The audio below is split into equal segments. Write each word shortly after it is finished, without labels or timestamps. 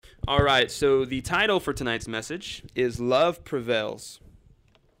All right, so the title for tonight's message is Love Prevails.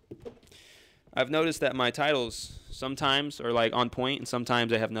 I've noticed that my titles sometimes are like on point and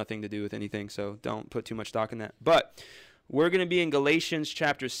sometimes they have nothing to do with anything, so don't put too much stock in that. But we're going to be in Galatians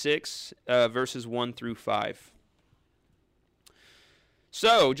chapter 6, verses 1 through 5.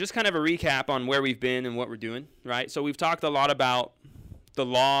 So just kind of a recap on where we've been and what we're doing, right? So we've talked a lot about the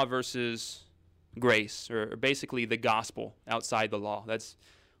law versus grace, or basically the gospel outside the law. That's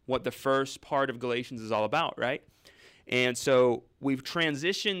what the first part of Galatians is all about, right? And so we've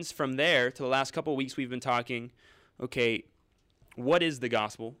transitioned from there to the last couple of weeks we've been talking, okay, what is the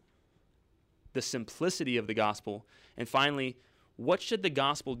gospel? The simplicity of the gospel. And finally, what should the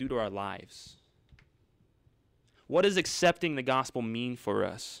gospel do to our lives? What does accepting the gospel mean for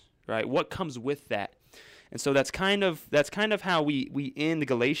us, right? What comes with that? And so that's kind of how we end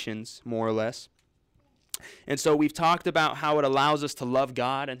Galatians, more or less. And so we've talked about how it allows us to love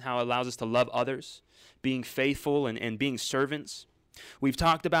God and how it allows us to love others, being faithful and being servants. We've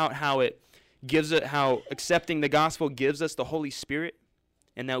talked about how how accepting the gospel gives us the Holy Spirit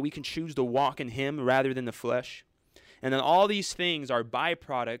and that we can choose to walk in Him rather than the flesh. And then all these things are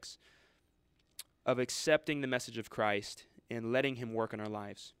byproducts of accepting the message of Christ and letting Him work in our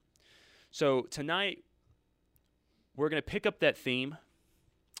lives. So tonight, we're going to pick up that theme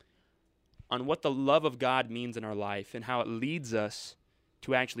on what the love of God means in our life and how it leads us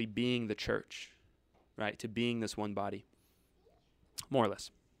to actually being the church, right? To being this one body, more or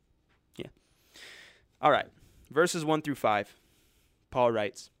less. Yeah. All right. Verses 1 through 5. Paul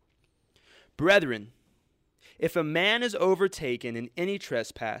writes, "Brethren, if a man is overtaken in any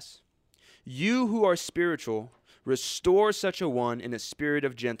trespass, you who are spiritual, restore such a one in a spirit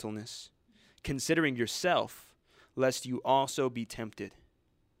of gentleness, considering yourself, lest you also be tempted.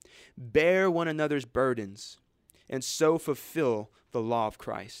 Bear one another's burdens, and so fulfill the law of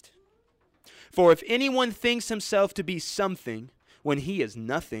Christ. For if anyone thinks himself to be something when he is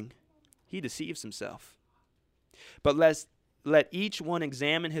nothing, he deceives himself. But let each one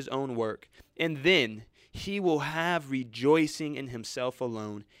examine his own work, and then he will have rejoicing in himself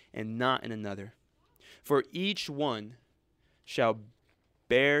alone and not in another. For each one shall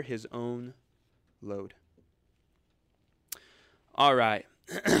bear his own load." All right.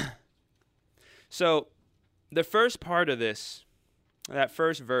 So the first part of this, that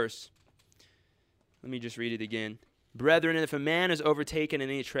first verse, let me just read it again. "Brethren, if a man is overtaken in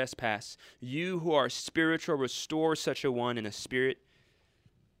any trespass, you who are spiritual, restore such a one in a spirit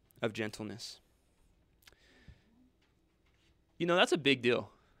of gentleness." You know, that's a big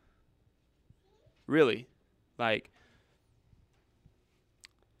deal. Really. Like,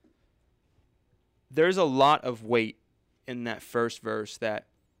 there's a lot of weight in that first verse that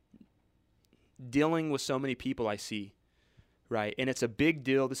dealing with so many people I see, right? And it's a big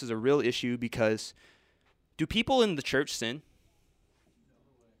deal. This is a real issue because do people in the church sin?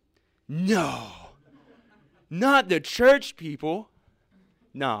 No. Not the church people.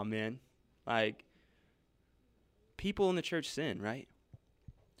 Nah, man. Like, people in the church sin, right?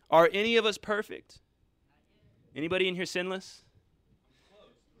 Are any of us perfect? Anybody in here sinless?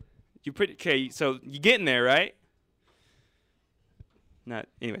 You pretty okay, so you're getting there, right? Not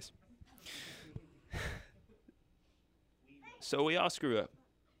anyways. So we all screw up.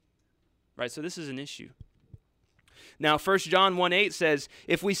 Right? So this is an issue. Now 1 John 1:8 says,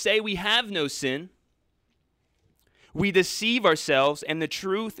 "If we say we have no sin, we deceive ourselves and the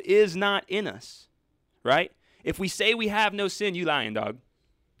truth is not in us." Right? If we say we have no sin, you lying, dog.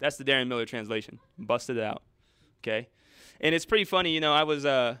 That's the Darren Miller translation. Busted it out. Okay? And it's pretty funny, you know,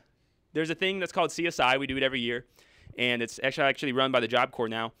 there's a thing that's called CSI. We do it every year. And it's actually run by the Job Corps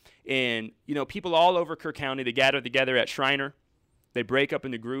now. And, you know, people all over Kerr County, they gather together at Shriner. They break up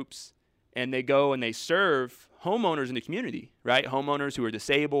into groups. And they go and they serve homeowners in the community, right? Homeowners who are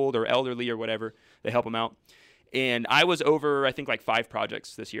disabled or elderly or whatever. They help them out. And I was over, I think, like 5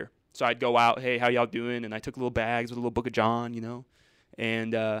 projects this year. So I'd go out, "Hey, how y'all doing?" And I took little bags with a little book of John, you know.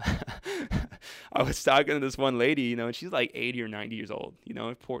 And I was talking to this one lady, you know, and she's like 80 or 90 years old, you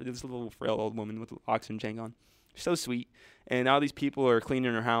know, this little frail old woman with oxygen tank on. So sweet. And all these people are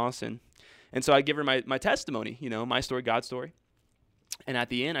cleaning her house. And so I give her my testimony, you know, my story, God's story. And at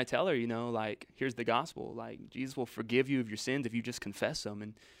the end, I tell her, you know, like, here's the gospel. Like, Jesus will forgive you of your sins if you just confess them.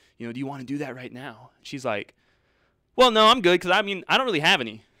 And, you know, do you want to do that right now? She's like, "Well, no, I'm good because, I don't really have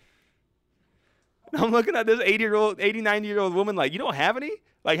any." And I'm looking at this 90-year-old woman like, "You don't have any?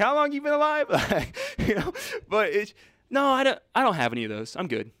 Like, how long you been alive?" Like, you know, but no, I don't have any of those. I'm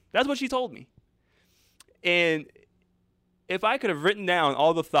good. That's what she told me. And if I could have written down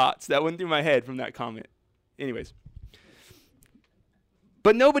all the thoughts that went through my head from that comment. Anyways.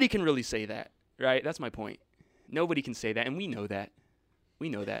 But nobody can really say that, right? That's my point. Nobody can say that, and we know that. We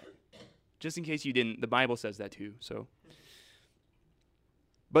know that. Just in case you didn't, the Bible says that too. So,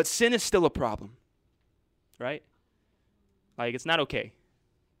 but sin is still a problem, right? Like, it's not okay.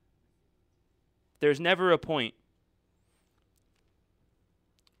 There's never a point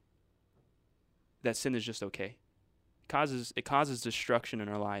that sin is just okay. It causes destruction in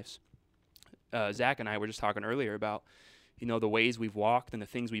our lives. Zach and I were just talking earlier about, the ways we've walked and the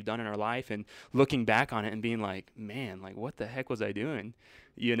things we've done in our life, and looking back on it and being like, man, like, what the heck was I doing?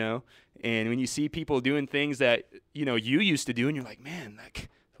 And when you see people doing things that, you used to do, and you're like, man, like,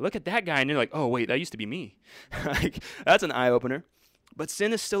 look at that guy. And you're like, oh, wait, that used to be me. Like, that's an eye-opener. But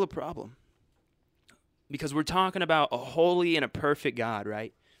sin is still a problem, because we're talking about a holy and a perfect God,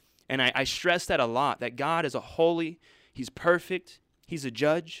 right? And I stress that a lot, that God is a holy, he's perfect, he's a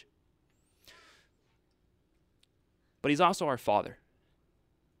judge. But he's also our Father.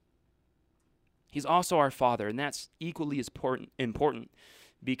 He's also our Father, and that's equally as important,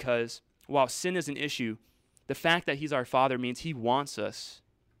 because while sin is an issue, the fact that he's our Father means he wants us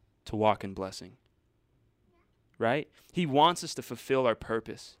to walk in blessing, right? He wants us to fulfill our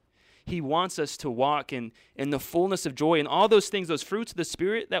purpose. He wants us to walk in the fullness of joy and all those things, those fruits of the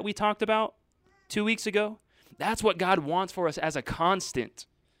Spirit that we talked about 2 weeks ago. That's what God wants for us as a constant.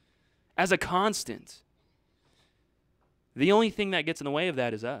 As a constant. The only thing that gets in the way of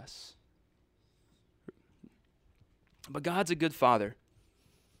that is us. But God's a good Father.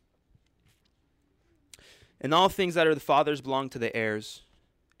 And all things that are the Father's belong to the heirs,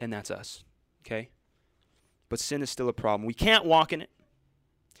 and that's us, okay? But sin is still a problem. We can't walk in it.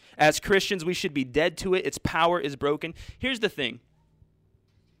 As Christians, we should be dead to it. Its power is broken. Here's the thing.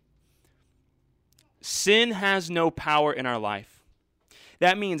 Sin has no power in our life.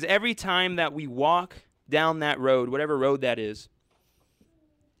 That means every time that we walk down that road, whatever road that is,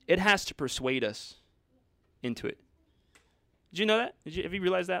 it has to persuade us into it. Did you know that? Have you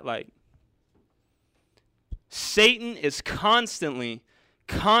realized that? Like, Satan is constantly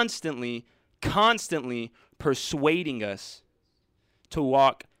persuading us to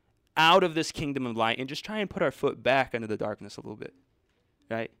walk out of this kingdom of light and just try and put our foot back into the darkness a little bit,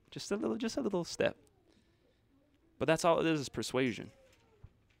 right? Just a little step. But that's all it is persuasion.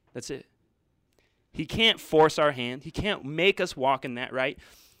 That's it. He can't force our hand. He can't make us walk in that, right?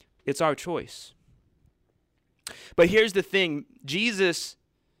 It's our choice. But here's the thing. Jesus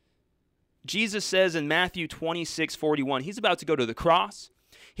says in Matthew 26:41, he's about to go to the cross.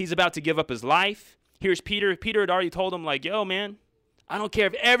 He's about to give up his life. Here's Peter. Peter had already told him, like, yo, man, I don't care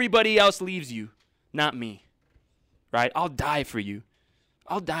if everybody else leaves you, not me, right? I'll die for you.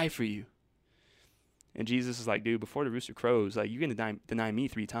 I'll die for you. And Jesus is like, dude, before the rooster crows, like, you're going to deny me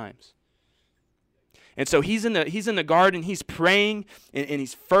 3 times. And so he's in the garden, he's praying, and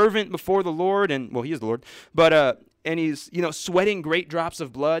he's fervent before the Lord, and, well, he is the Lord, but, and he's, sweating great drops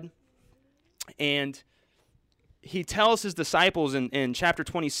of blood, and he tells his disciples in chapter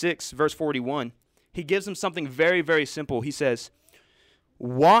 26, verse 41, he gives them something very, very simple. He says,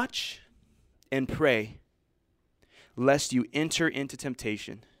 watch and pray, lest you enter into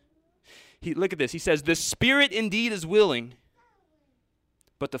temptation. Look at this, he says, the spirit indeed is willing,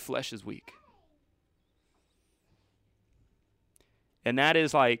 but the flesh is weak. And that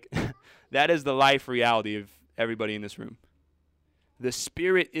is that is the life reality of everybody in this room. The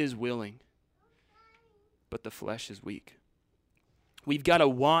spirit is willing, but the flesh is weak. We've got to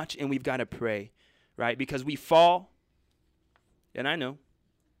watch and we've got to pray, right? Because we fall, and I know.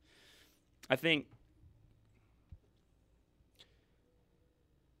 I think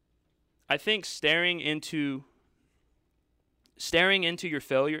staring into your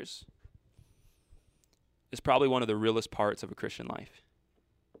failures is probably one of the realest parts of a Christian life.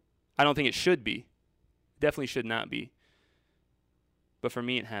 I don't think it should be. Definitely should not be. But for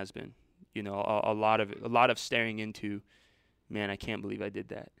me, it has been. A lot of staring into, man, I can't believe I did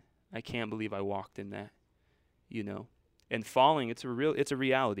that. I can't believe I walked in that. And falling, it's a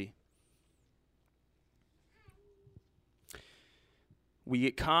reality. We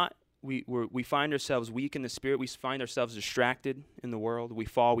get caught. We find ourselves weak in the spirit. We find ourselves distracted in the world. We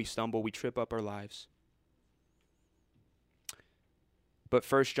fall, we stumble, we trip up our lives. But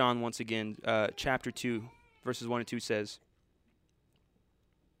 1 John, once again, chapter 2, verses 1 and 2 says,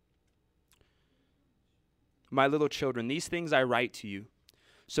 my little children, these things I write to you,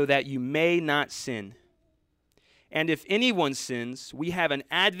 so that you may not sin. And if anyone sins, we have an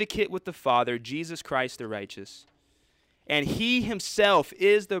advocate with the Father, Jesus Christ the righteous. And he himself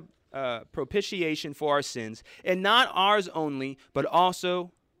is the propitiation for our sins, and not ours only, but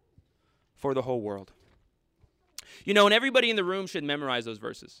also for the whole world. You know, and everybody in the room should memorize those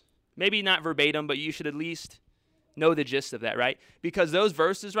verses. Maybe not verbatim, but you should at least know the gist of that, right? Because those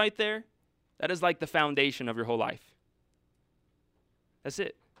verses right there, that is like the foundation of your whole life. That's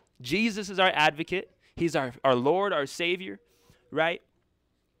it. Jesus is our advocate. He's our Lord, our Savior, right?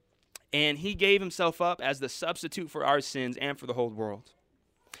 And he gave himself up as the substitute for our sins and for the whole world.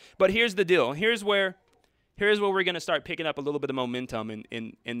 But here's the deal. Here's where we're going to start picking up a little bit of momentum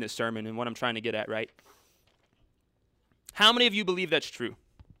in this sermon and what I'm trying to get at, right? How many of you believe that's true?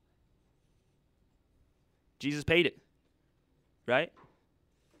 Jesus paid it, right?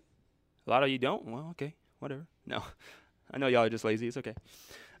 A lot of you don't. Well, okay, whatever. No, I know y'all are just lazy. It's okay.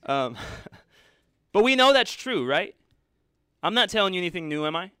 But we know that's true, right? I'm not telling you anything new,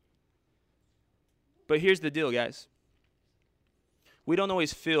 am I? But here's the deal, guys. We don't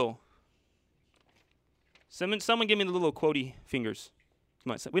always feel. Someone give me the little quotey fingers.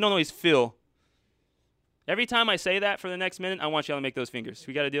 Come on, we don't always feel. Every time I say that for the next minute, I want y'all to make those fingers.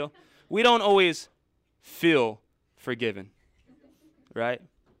 We got a deal? We don't always feel forgiven, right?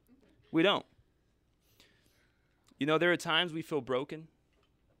 We don't. You know, there are times we feel broken.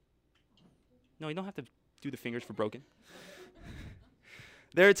 No, you don't have to do the fingers for broken.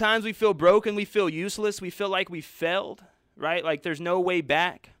 There are times we feel broken, we feel useless, we feel like we failed, right? Like there's no way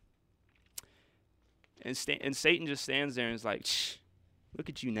back. And Satan just stands there and is like, shh, look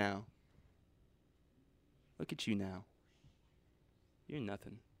at you now. Look at you now. You're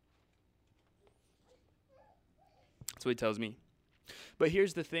nothing. That's what he tells me. But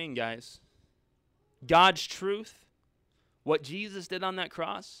here's the thing, guys. God's truth, what Jesus did on that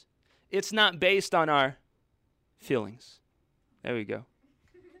cross, it's not based on our feelings. There we go.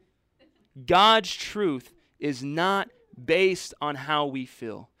 God's truth is not based on how we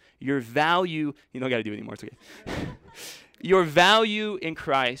feel. Your value, you don't got to do it anymore, it's okay. Your value in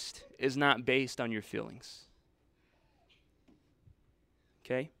Christ is not based on your feelings.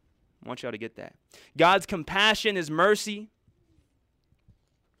 Okay? I want y'all to get that. God's compassion, his mercy,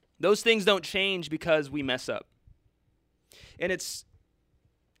 those things don't change because we mess up. And it's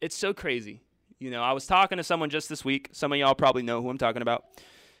so crazy. You know, I was talking to someone just this week. Some of y'all probably know who I'm talking about.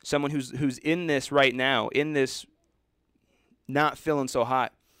 Someone who's in this right now, in this not feeling so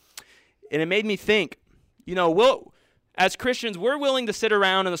hot. And it made me think, you know, as Christians, we're willing to sit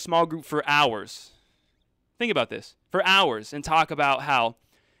around in a small group for hours. Think about this. For hours and talk about how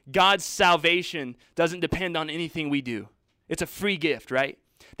God's salvation doesn't depend on anything we do. It's a free gift, right?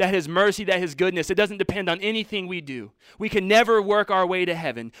 That his mercy, that his goodness, it doesn't depend on anything we do. We can never work our way to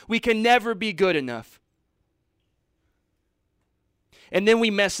heaven. We can never be good enough. And then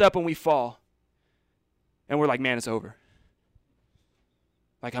we mess up and we fall. And we're like, man, it's over.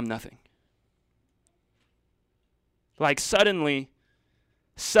 Like I'm nothing. Like suddenly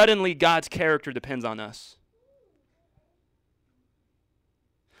God's character depends on us.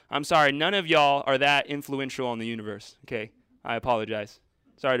 I'm sorry, none of y'all are that influential in the universe, okay? I apologize.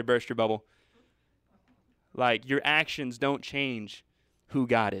 Sorry to burst your bubble. Like, your actions don't change who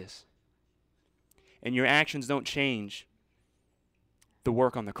God is. And your actions don't change the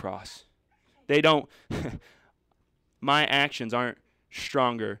work on the cross. They don't. My actions aren't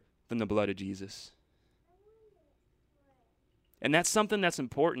stronger than the blood of Jesus. And that's something that's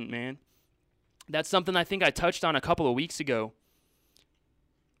important, man. That's something I think I touched on a couple of weeks ago.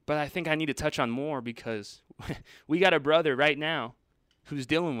 But I think I need to touch on more because we got a brother right now who's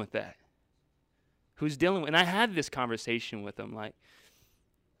dealing with that. And I had this conversation with him like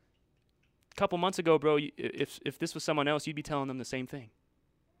a couple months ago, bro, if this was someone else, you'd be telling them the same thing.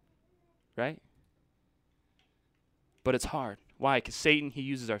 Right? But it's hard. Why? Because Satan, he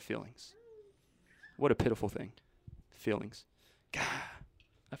uses our feelings. What a pitiful thing. Feelings. God,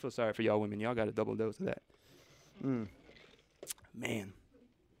 I feel sorry for y'all women. Y'all got a double dose of that. Man.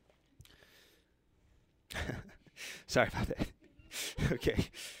 Sorry about that. Okay.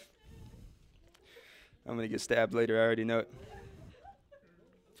 I'm going to get stabbed later. I already know it.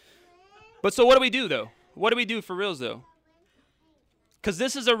 But so what do we do, though? What do we do for reals, though? Because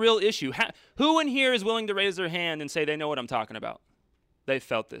this is a real issue. Who in here is willing to raise their hand and say they know what I'm talking about? They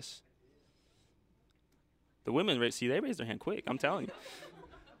felt this. The women, they raised their hand quick. I'm telling you.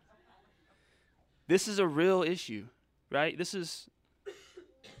 This is a real issue, right? This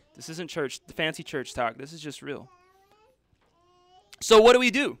isn't church, fancy church talk. This is just real. So what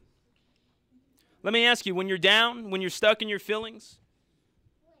do? Let me ask you, when you're down, when you're stuck in your feelings,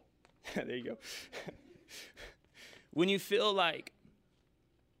 there you go. When you feel like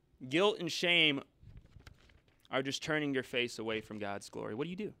guilt and shame are just turning your face away from God's glory, what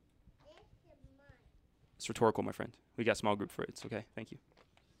do? It's rhetorical, my friend. We got a small group for it. It's okay. Thank you.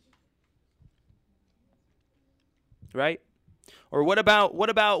 right? Or what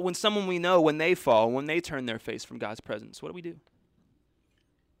about when someone we know, when they fall, when they turn their face from God's presence? What do we do?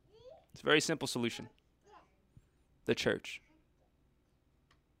 It's a very simple solution. The church.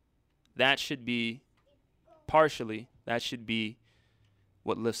 That should be, partially, that should be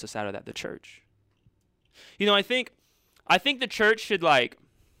what lifts us out of that, the church. You know, I think the church should, like,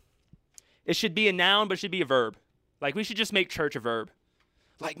 it should be a noun, but it should be a verb. Like, we should just make church a verb.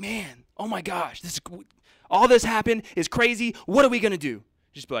 Like, man, oh my gosh, all this happened is crazy. What are we going to do?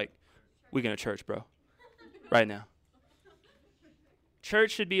 Just be like, we're going to church, bro. Right now.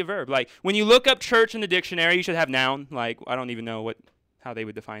 Church should be a verb. Like, when you look up church in the dictionary, you should have noun. Like, I don't even know how they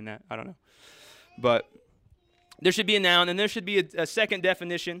would define that. I don't know. But there should be a noun, and there should be a second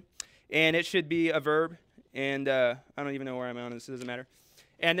definition, and it should be a verb. And I don't even know where I'm on this. It doesn't matter.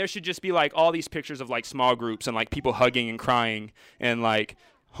 And there should just be, like, all these pictures of, like, small groups and, like, people hugging and crying and, like,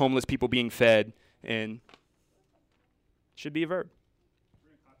 homeless people being fed. And it should be a verb.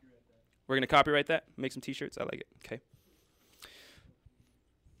 We're going to copyright that? Make some T-shirts? I like it. Okay.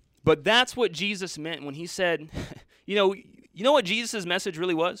 But that's what Jesus meant when he said, you know what Jesus' message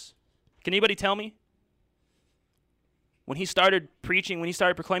really was? Can anybody tell me? When he started preaching, when he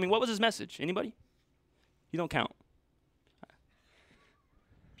started proclaiming, what was his message? Anybody? You don't count.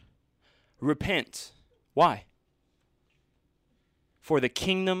 Repent. Why? For the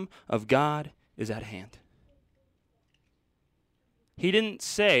kingdom of God is at hand. He didn't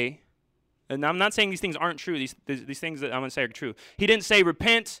say, and I'm not saying these things aren't true, these things that I'm going to say are true. He didn't say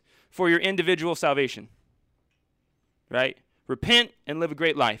repent for your individual salvation. Right? Repent and live a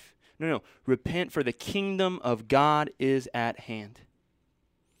great life. No. Repent for the kingdom of God is at hand.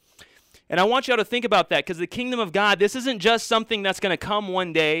 And I want y'all to think about that, because the kingdom of God, this isn't just something that's going to come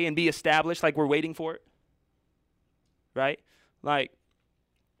one day and be established like we're waiting for it. Right? Like,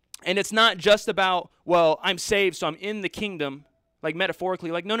 and it's not just about, well, I'm saved, so I'm in the kingdom, like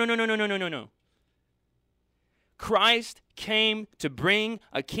metaphorically. Like, no. Christ came to bring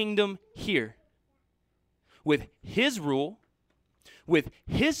a kingdom here with his rule, with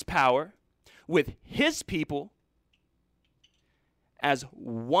his power, with his people, as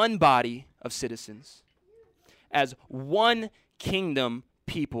one body of citizens, as one kingdom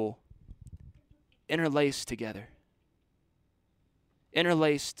people, interlaced together,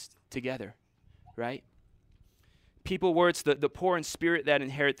 right? People where it's the poor in spirit that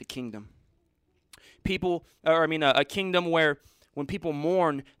inherit the kingdom. A kingdom where when people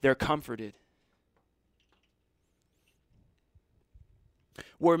mourn, they're comforted.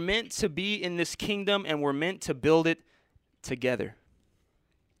 We're meant to be in this kingdom, and we're meant to build it together.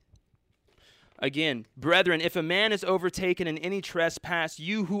 Again, brethren, if a man is overtaken in any trespass,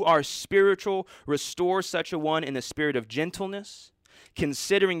 you who are spiritual, restore such a one in a spirit of gentleness,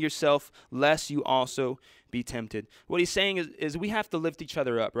 considering yourself, lest you also be tempted. What he's saying is we have to lift each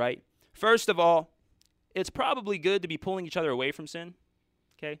other up, right? First of all, it's probably good to be pulling each other away from sin.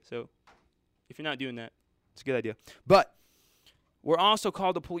 Okay, so if you're not doing that, it's a good idea. But we're also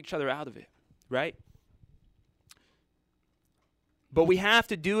called to pull each other out of it, right? But we have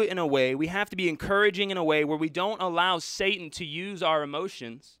to do it in a way, we have to be encouraging in a way where we don't allow Satan to use our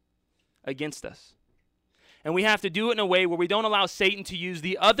emotions against us. And we have to do it in a way where we don't allow Satan to use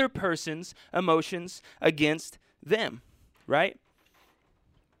the other person's emotions against them, right?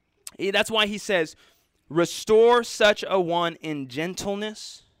 That's why he says, restore such a one in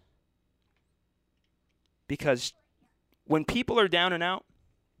gentleness. Because when people are down and out,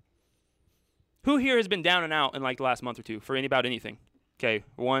 who here has been down and out in like the last month or two for about anything? Okay,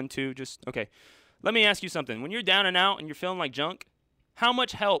 1, 2, okay. Let me ask you something. When you're down and out and you're feeling like junk, how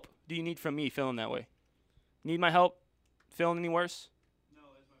much help do you need from me feeling that way? Need my help feeling any worse? No,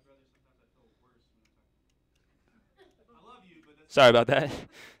 as my brother, sometimes I feel worse. I love you, but that's... Sorry about that.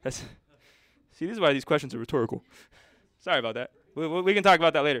 See, this is why these questions are rhetorical. Sorry about that. We can talk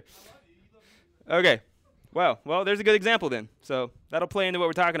about that later. Okay. Well, there's a good example then. So that'll play into what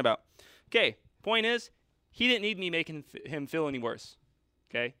we're talking about. Okay, point is, he didn't need me making him feel any worse.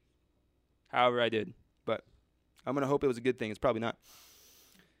 Okay? However I did. But I'm going to hope it was a good thing. It's probably not.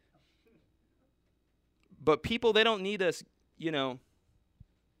 But people, they don't need us,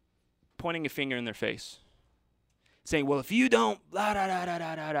 pointing a finger in their face. Saying, well, if you don't, blah, da, da, da,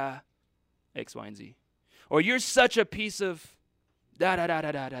 da, da, da, X, Y, and Z. Or you're such a piece of da, da, da,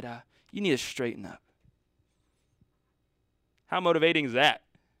 da, da, da, da. You need to straighten up. How motivating is that?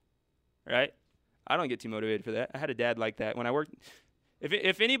 Right? I don't get too motivated for that. I had a dad like that when I worked.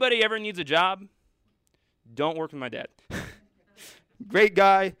 If anybody ever needs a job, don't work with my dad. Great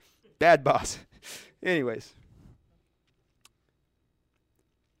guy, bad boss. Anyways.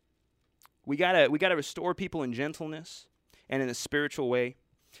 We gotta restore people in gentleness and in a spiritual way.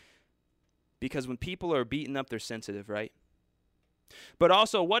 Because when people are beaten up, they're sensitive, right? But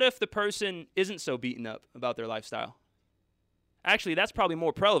also, what if the person isn't so beaten up about their lifestyle? Actually, that's probably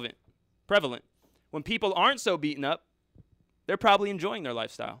more prevalent. When people aren't so beaten up, they're probably enjoying their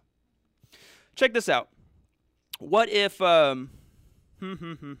lifestyle. Check this out. What if,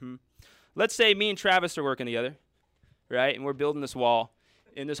 let's say me and Travis are working together, right? And we're building this wall,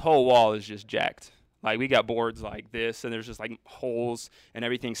 and this whole wall is just jacked. Like, we got boards like this, and there's just like holes, and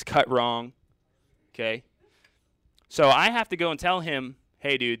everything's cut wrong, okay? So I have to go and tell him,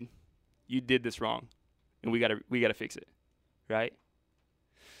 hey, dude, you did this wrong, and we gotta fix it, right?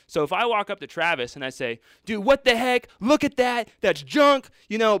 So if I walk up to Travis and I say, dude, what the heck? Look at that. That's junk.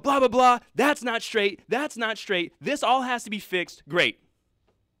 You know, blah, blah, blah. That's not straight. That's not straight. This all has to be fixed. Great.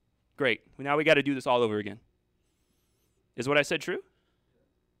 Now we got to do this all over again. Is what I said true?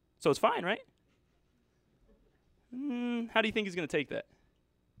 So it's fine, right? How do you think he's going to take that?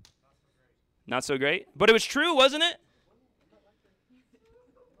 Not so great. But it was true, wasn't it?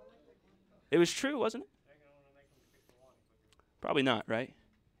 It was true, wasn't it? Probably not, right?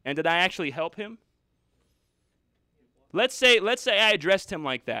 And did I actually help him? Let's say I addressed him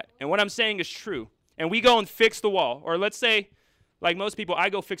like that, and what I'm saying is true, and we go and fix the wall. Or let's say, like most people, I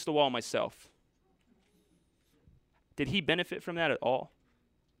go fix the wall myself. Did he benefit from that at all?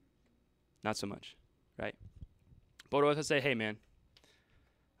 Not so much, right? But what if I say, hey, man,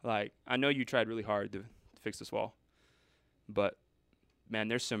 like, I know you tried really hard to fix this wall, but, man,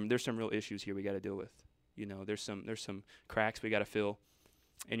 there's some real issues here we got to deal with. You know, there's some cracks we got to fill.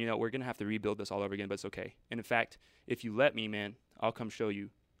 And, you know, we're going to have to rebuild this all over again, but it's okay. And, in fact, if you let me, man, I'll come show you.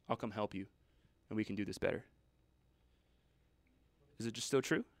 I'll come help you, and we can do this better. Is it just still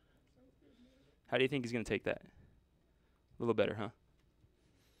true? How do you think he's going to take that? A little better, huh?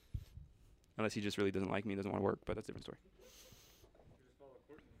 Unless he just really doesn't like me and doesn't want to work, but that's a different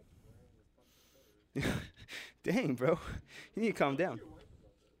story. Dang, bro. You need to calm down.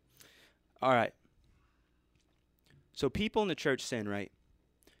 All right. So people in the church sin, right?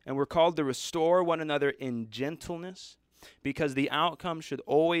 And we're called to restore one another in gentleness because the outcome should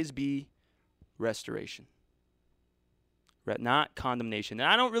always be restoration, not condemnation. And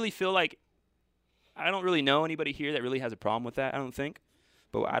I don't really know anybody here that really has a problem with that, I don't think.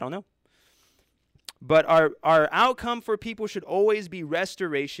 But I don't know. But our outcome for people should always be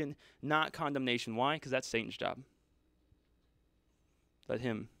restoration, not condemnation. Why? Because that's Satan's job. Let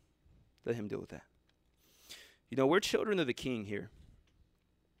him deal with that. You know, we're children of the King here.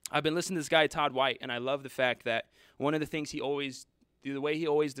 I've been listening to this guy, Todd White, and I love the fact that one of the things the way he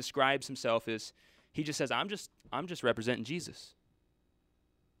always describes himself is he just says, I'm just representing Jesus.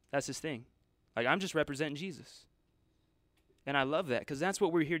 That's his thing. Like, I'm just representing Jesus. And I love that because that's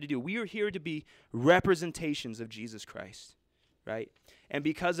what we're here to do. We are here to be representations of Jesus Christ, right? And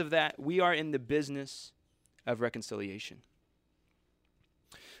because of that, we are in the business of reconciliation.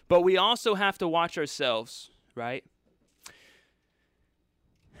 But we also have to watch ourselves, right?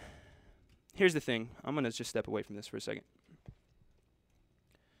 Here's the thing. I'm going to just step away from this for a second.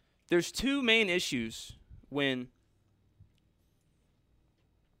 There's two main issues when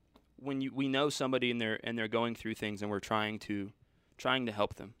we know somebody and they're going through things and we're trying to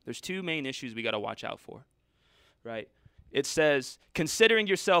help them. There's two main issues we got to watch out for, right? It says, considering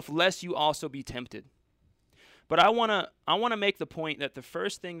yourself lest you also be tempted. But I want to make the point that the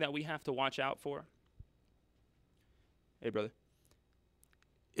first thing that we have to watch out for, hey brother,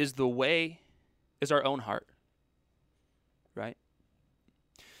 is our own heart, right?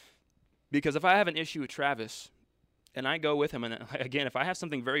 Because if I have an issue with Travis and I go with him, and again, if I have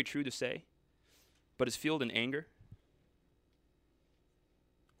something very true to say, but it's fueled in anger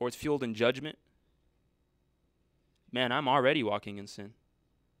or it's fueled in judgment, man, I'm already walking in sin.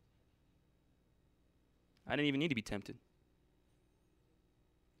 I didn't even need to be tempted.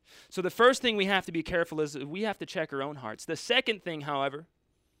 So the first thing we have to be careful is we have to check our own hearts. The second thing, however,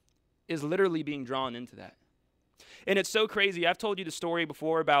 is literally being drawn into that. And it's so crazy. I've told you the story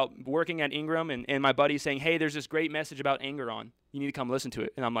before about working at Ingram and my buddy saying, hey, there's this great message about anger on. You need to come listen to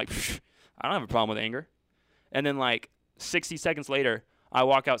it. And I'm like, I don't have a problem with anger. And then like 60 seconds later, I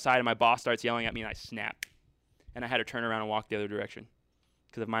walk outside and my boss starts yelling at me and I snap. And I had to turn around and walk the other direction.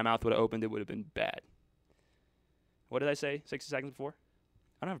 Because if my mouth would have opened, it would have been bad. What did I say 60 seconds before?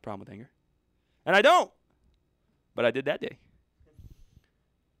 I don't have a problem with anger. And I don't. But I did that day.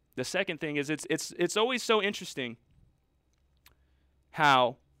 The second thing is it's always so interesting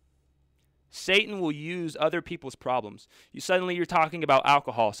how Satan will use other people's problems. Suddenly you're talking about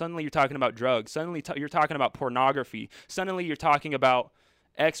alcohol. Suddenly you're talking about drugs. Suddenly you're talking about pornography. Suddenly you're talking about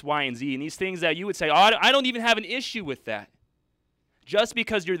X, Y, and Z. And these things that you would say, oh, I don't even have an issue with that. Just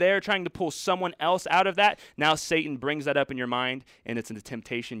because you're there trying to pull someone else out of that, now Satan brings that up in your mind, and it's a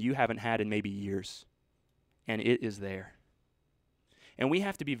temptation you haven't had in maybe years. And it is there. And we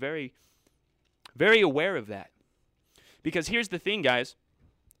have to be very, very aware of that. Because here's the thing, guys,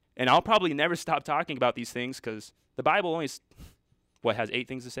 and I'll probably never stop talking about these things because the Bible only, has 8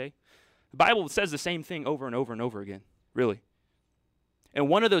 things to say? The Bible says the same thing over and over and over again, really. And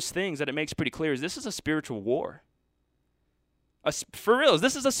one of those things that it makes pretty clear is this is a spiritual war. For real,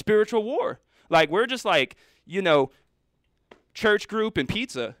 this is a spiritual war. Like, we're just like, church group and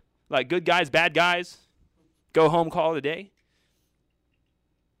pizza. Like, good guys, bad guys. Go home, call it a day.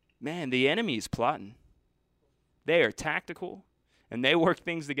 Man, the enemy is plotting. They are tactical, and they work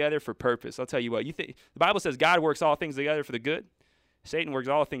things together for purpose. I'll tell you what. The Bible says God works all things together for the good. Satan works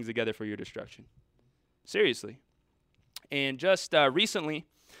all things together for your destruction. Seriously. And just recently,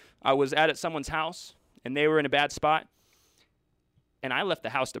 I was at someone's house, and they were in a bad spot. And I left the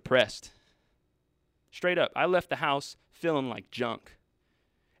house depressed. Straight up. I left the house feeling like junk.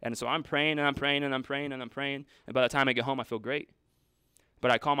 And so I'm praying and I'm praying and I'm praying and I'm praying. And by the time I get home, I feel great. But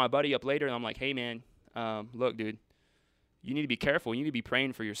I call my buddy up later and I'm like, hey, man, look, dude, you need to be careful. You need to be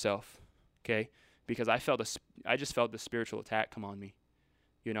praying for yourself, okay? Because I just felt the spiritual attack come on me.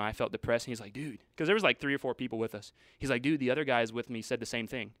 I felt depressed. And he's like, dude, because there was like 3 or 4 people with us. He's like, dude, the other guys with me said the same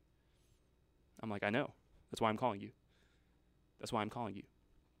thing. I'm like, I know. That's why I'm calling you. That's why I'm calling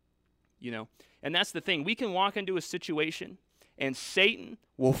you. And that's the thing. We can walk into a situation and Satan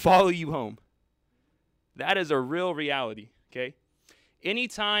will follow you home. That is a real reality, okay?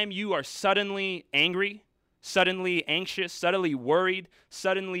 Anytime you are suddenly angry, suddenly anxious, suddenly worried,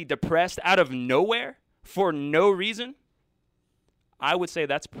 suddenly depressed out of nowhere for no reason, I would say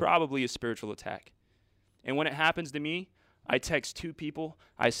that's probably a spiritual attack. And when it happens to me, I text 2 people.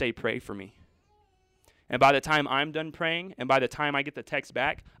 I say, pray for me. And by the time I'm done praying, and by the time I get the text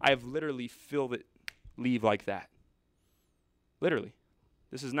back, I've literally felt it leave like that. Literally.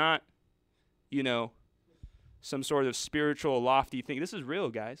 This is not, some sort of spiritual, lofty thing. This is real,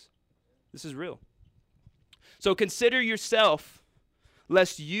 guys. This is real. So consider yourself,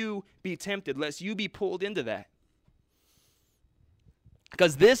 lest you be tempted, lest you be pulled into that.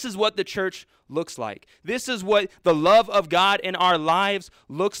 Because this is what the church looks like. This is what the love of God in our lives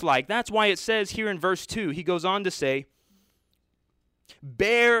looks like. That's why it says here in verse 2, he goes on to say,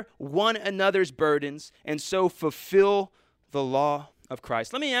 bear one another's burdens and so fulfill the law of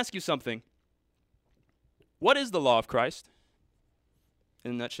Christ. Let me ask you something. What is the law of Christ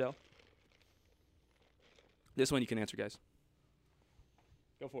in a nutshell? This one you can answer, guys.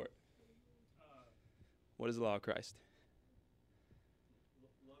 Go for it. What is the law of Christ?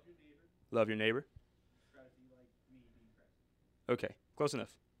 Love your neighbor. Try to be like me being Christ. Okay, close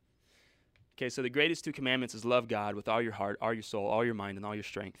enough. Okay, so the greatest 2 commandments is love God with all your heart, all your soul, all your mind, and all your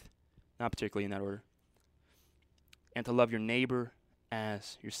strength. Not particularly in that order. And to love your neighbor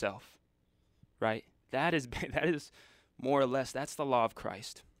as yourself. Right? That is more or less, that's the law of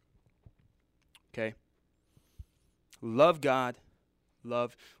Christ. Okay? Love God.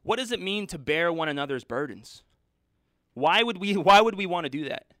 What does it mean to bear one another's burdens? Why would we want to do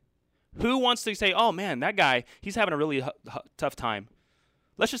that? Who wants to say, oh man, that guy, he's having a really tough time.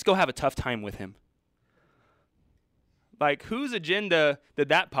 Let's just go have a tough time with him. Like, whose agenda did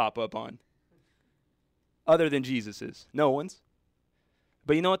that pop up on? Other than Jesus's? No one's.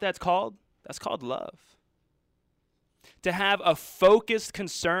 But you know what that's called? That's called love. To have a focused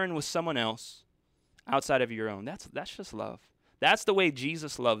concern with someone else outside of your own. That's just love. That's the way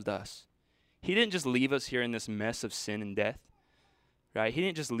Jesus loved us. He didn't just leave us here in this mess of sin and death. Right? He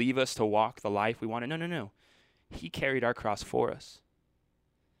didn't just leave us to walk the life we wanted. No. He carried our cross for us.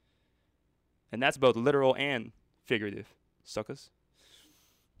 And that's both literal and figurative. Suckers.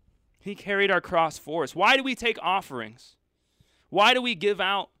 He carried our cross for us. Why do we take offerings? Why do we give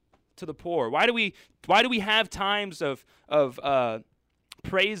out to the poor? Why do we have times of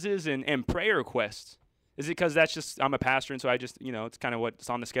praises and prayer requests? Is it because that's just, I'm a pastor and so I just, it's kind of what's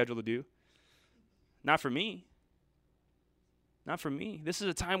on the schedule to do? Not for me. Not for me. This is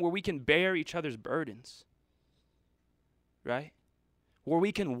a time where we can bear each other's burdens. Right? Where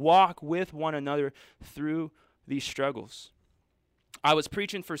we can walk with one another through these struggles. I was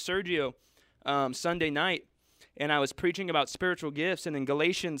preaching for Sergio Sunday night, and I was preaching about spiritual gifts, and in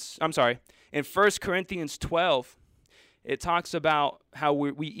in 1 Corinthians 12, it talks about how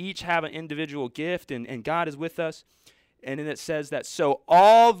we each have an individual gift, and God is with us, and then it says that, so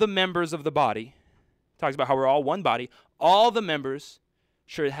all the members of the body, talks about how we're all one body, all the members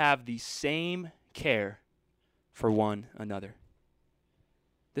should have the same care for one another.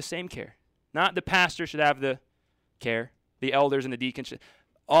 The same care. Not the pastor should have the care. The elders and the deacons should.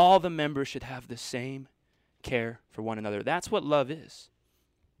 All the members should have the same care for one another. That's what love is.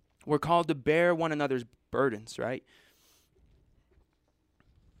 We're called to bear one another's burdens, right?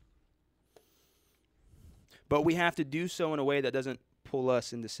 But we have to do so in a way that doesn't pull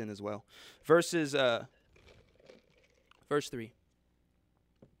us into sin as well. Verse 3.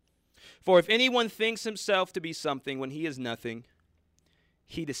 For if anyone thinks himself to be something when he is nothing,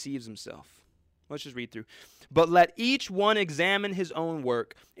 he deceives himself. Let's just read through. But let each one examine his own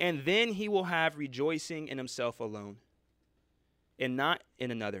work, and then he will have rejoicing in himself alone, and not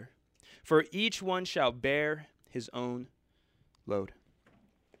in another. For each one shall bear his own load.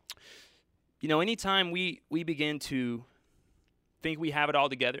 You know, anytime we begin to think we have it all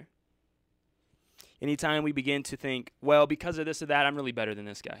together, anytime we begin to think, well, because of this or that, I'm really better than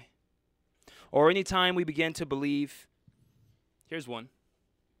this guy. Or anytime we begin to believe, here's one,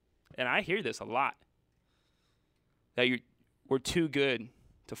 and I hear this a lot, that we're too good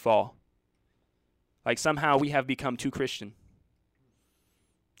to fall. Like somehow we have become too Christian.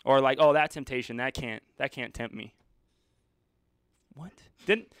 Or like, oh, that temptation, that can't tempt me. What?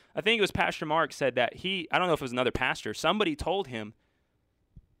 I think it was Pastor Mark said that I don't know if it was another pastor, somebody told him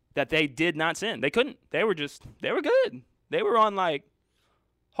that they did not sin. They couldn't. They were good. They were on like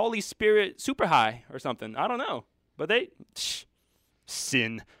Holy Spirit super high or something. I don't know. But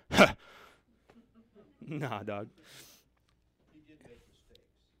sin. Nah, dog. He did make mistakes.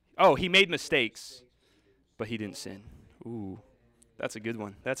 Oh, he made mistakes, but he didn't sin. Ooh, that's a good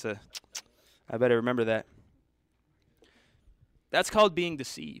one. I better remember that. That's called being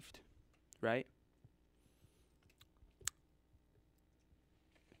deceived, right?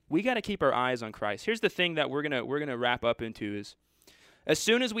 We got to keep our eyes on Christ. Here's the thing that we're gonna wrap up into is, as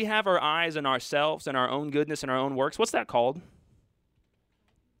soon as we have our eyes on ourselves and our own goodness and our own works, what's that called?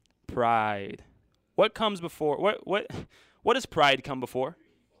 Pride. What comes before? What does pride come before?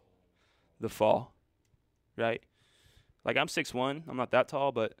 The fall, right? Like I'm 6'1", I'm not that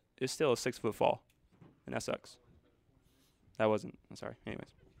tall, but it's still a 6-foot fall, and that sucks. That wasn't. I'm sorry. Anyways,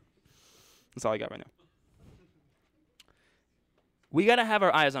 that's all I got right now. We got to have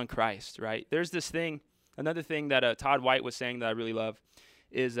our eyes on Christ, right? There's this thing, another thing that Todd White was saying that I really love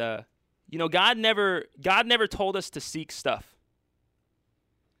is, God never told us to seek stuff.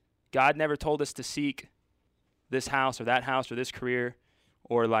 God never told us to seek this house or that house or this career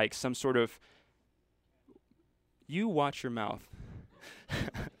or like some sort of, you watch your mouth.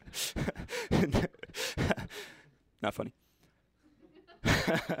 Not funny.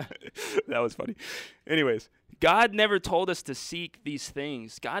 That was funny. Anyways, God never told us to seek these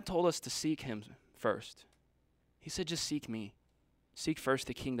things. God told us to seek him first. He said, just seek me. Seek first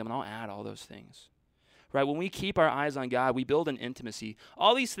the kingdom, and I'll add all those things. Right? When we keep our eyes on God, we build an intimacy.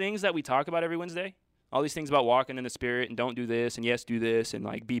 All these things that we talk about every Wednesday, all these things about walking in the Spirit and don't do this and yes, do this and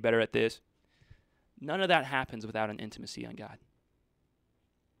like be better at this, none of that happens without an intimacy on God.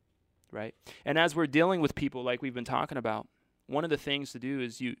 Right? And as we're dealing with people like we've been talking about, one of the things to do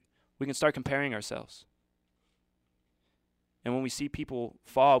is we can start comparing ourselves. And when we see people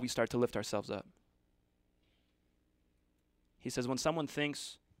fall, we start to lift ourselves up. He says when someone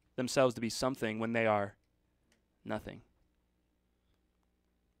thinks themselves to be something when they are nothing.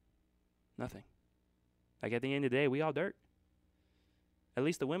 Nothing. Like at the end of the day, we all dirt. At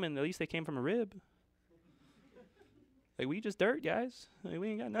least the women, at least they came from a rib. Like we just dirt, guys. Like, we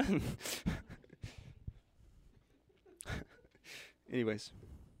ain't got nothing. Anyways,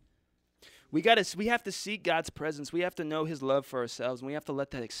 we have to seek God's presence. We have to know his love for ourselves, and we have to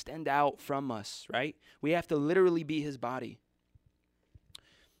let that extend out from us, right? We have to literally be his body.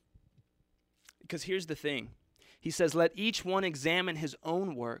 Because here's the thing. He says, let each one examine his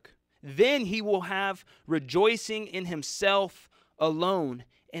own work. Then he will have rejoicing in himself alone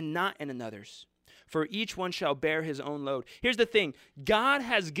and not in another's. For each one shall bear his own load. Here's the thing. God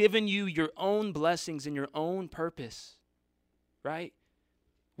has given you your own blessings and your own purpose. Right?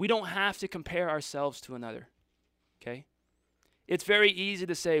 We don't have to compare ourselves to another, okay? It's very easy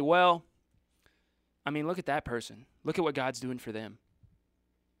to say, well, I mean, look at that person. Look at what God's doing for them.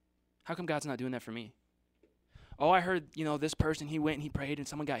 How come God's not doing that for me? Oh, I heard, this person, he went and he prayed and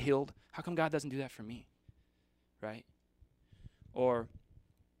someone got healed. How come God doesn't do that for me? Right? Or,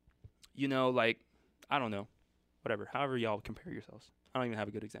 I don't know, whatever, however y'all compare yourselves. I don't even have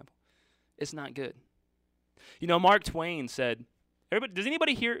a good example. It's not good. Mark Twain said, does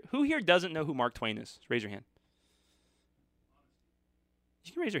anybody who here doesn't know who Mark Twain is? Raise your hand.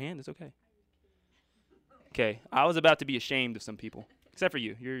 You can raise your hand, it's okay. Okay, I was about to be ashamed of some people, except for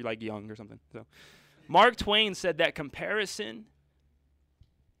you. You're like young or something. So, Mark Twain said that comparison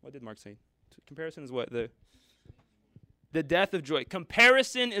What did Mark say? Comparison is what? The death of joy.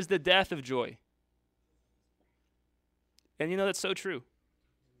 Comparison is the death of joy. And that's so true.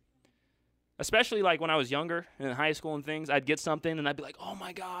 Especially like when I was younger and in high school and things, I'd get something and I'd be like, oh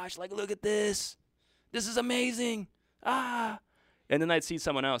my gosh, like look at this. This is amazing. Ah. And then I'd see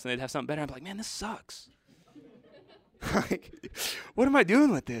someone else and they'd have something better. I'd be like, man, this sucks. Like, what am I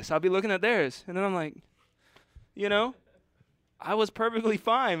doing with this? I'll be looking at theirs. And then I'm like, I was perfectly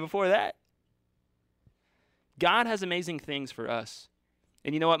fine before that. God has amazing things for us.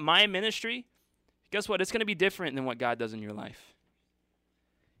 And you know what? My ministry, guess what? It's going to be different than what God does in your life.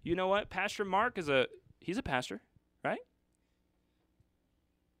 You know what? Pastor Mark he's a pastor, right?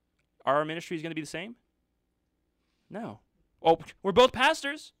 Our ministry is going to be the same? No. Oh, we're both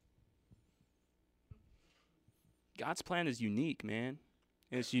pastors. God's plan is unique, man.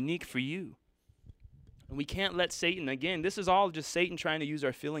 And it's unique for you. And we can't let Satan, again, this is all just Satan trying to use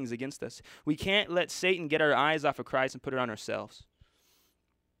our feelings against us. We can't let Satan get our eyes off of Christ and put it on ourselves.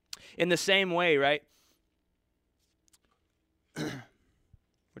 In the same way, right? Where'd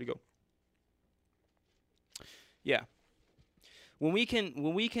he go? Yeah. When we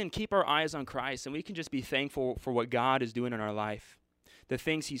can keep our eyes on Christ and we can just be thankful for what God is doing in our life, the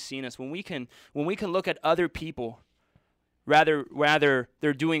things he's seen us, when we can look at other people, rather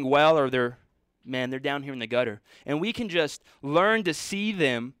they're doing well or they're down here in the gutter, and we can just learn to see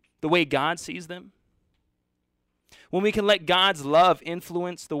them the way God sees them, when we can let God's love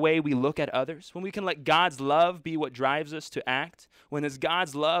influence the way we look at others, when we can let God's love be what drives us to act, when it's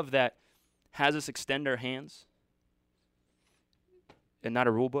God's love that has us extend our hands and not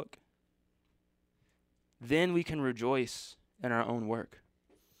a rule book, then we can rejoice in our own work.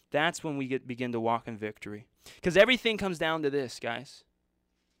 That's when we begin to walk in victory. Because everything comes down to this, guys.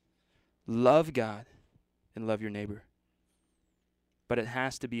 Love God and love your neighbor. But it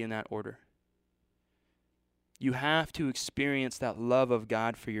has to be in that order. You have to experience that love of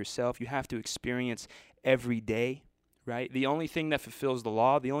God for yourself. You have to experience every day, right? The only thing that fulfills the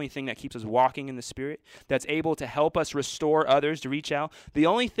law, the only thing that keeps us walking in the Spirit, that's able to help us restore others, to reach out, the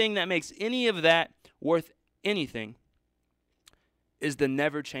only thing that makes any of that worth anything is the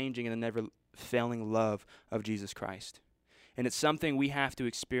never-changing and the never-failing love of Jesus Christ. And it's something we have to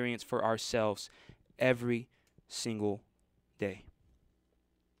experience for ourselves every single day.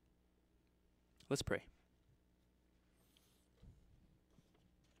 Let's pray.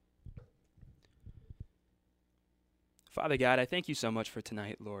 Father God, I thank you so much for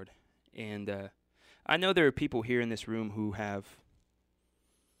tonight, Lord. And I know there are people here in this room who have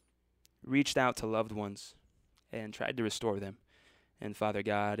reached out to loved ones and tried to restore them. And Father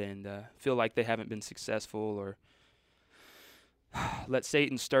God, and feel like they haven't been successful or let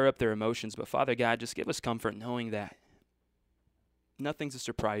Satan stir up their emotions. But Father God, just give us comfort knowing that nothing's a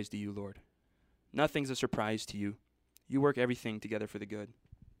surprise to you, Lord. Nothing's a surprise to you. You work everything together for the good.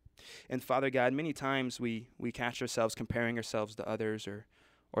 And Father God, many times we catch ourselves comparing ourselves to others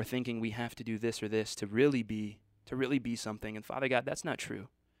or thinking we have to do this or this to really be something. And Father God, that's not true.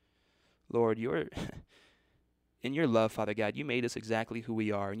 Lord, in your love, Father God, you made us exactly who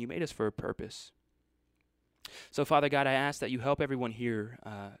we are, and you made us for a purpose. So, Father God, I ask that you help everyone here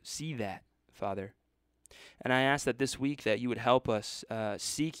see that, Father. And I ask that this week that you would help us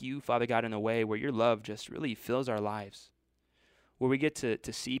seek you, Father God, in a way where your love just really fills our lives, where we get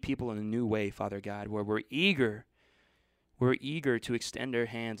to see people in a new way, Father God, where we're eager to extend our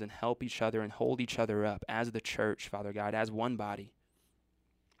hands and help each other and hold each other up as the church, Father God, as one body.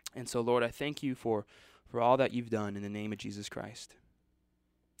 And so, Lord, I thank you for all that you've done in the name of Jesus Christ.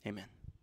 Amen.